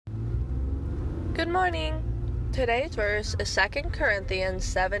Good morning. Today's verse is 2 Corinthians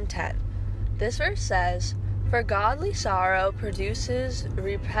 7:10. This verse says, "For godly sorrow produces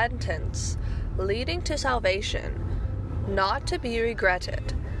repentance, leading to salvation, not to be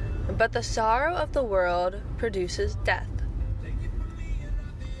regretted. But the sorrow of the world produces death."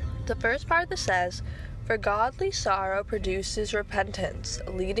 The first part that says, "For godly sorrow produces repentance,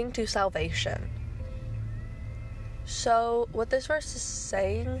 leading to salvation." So, what this verse is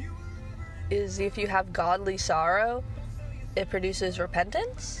saying is if you have godly sorrow, it produces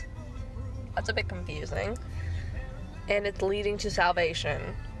repentance? That's a bit confusing. And it's leading to salvation.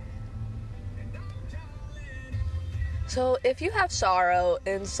 So if you have sorrow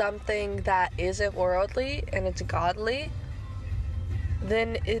in something that isn't worldly and it's godly,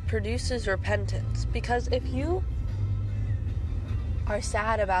 then it produces repentance. Because if you are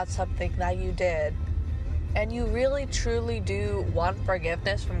sad about something that you did, and you really truly do want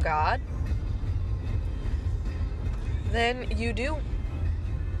forgiveness from God, then you do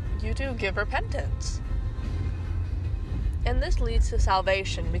give repentance. And this leads to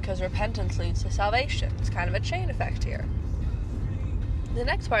salvation because repentance leads to salvation. It's kind of a chain effect here. The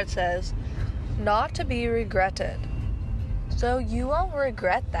next part says, not to be regretted. So you won't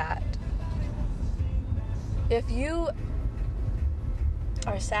regret that. If you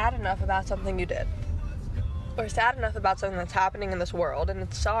are sad enough about something you did, or sad enough about something that's happening in this world, and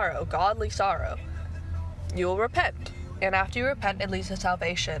it's sorrow, godly sorrow, you will repent. And after you repent, it leads to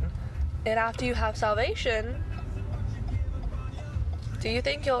salvation. And after you have salvation, do you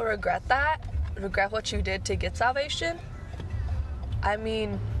think you'll regret that? Regret what you did to get salvation? I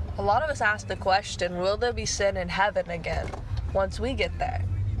mean, a lot of us ask the question, will there be sin in heaven again once we get there?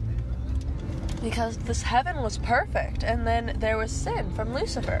 Because this heaven was perfect, and then there was sin from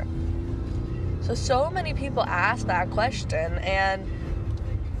Lucifer. So many people ask that question, and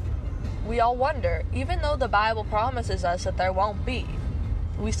we all wonder, even though the Bible promises us that there won't be,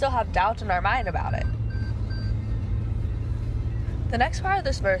 we still have doubt in our mind about it. The next part of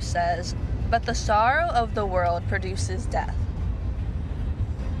this verse says, "But the sorrow of the world produces death."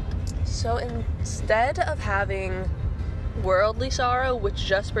 So instead of having worldly sorrow, which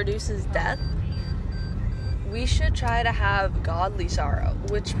just produces death, we should try to have godly sorrow,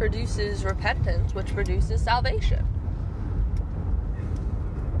 which produces repentance, which produces salvation.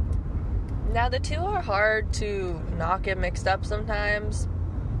 Now, the two are hard to not get mixed up sometimes,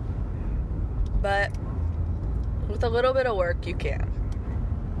 but with a little bit of work, you can.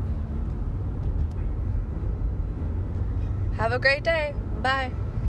 Have a great day. Bye.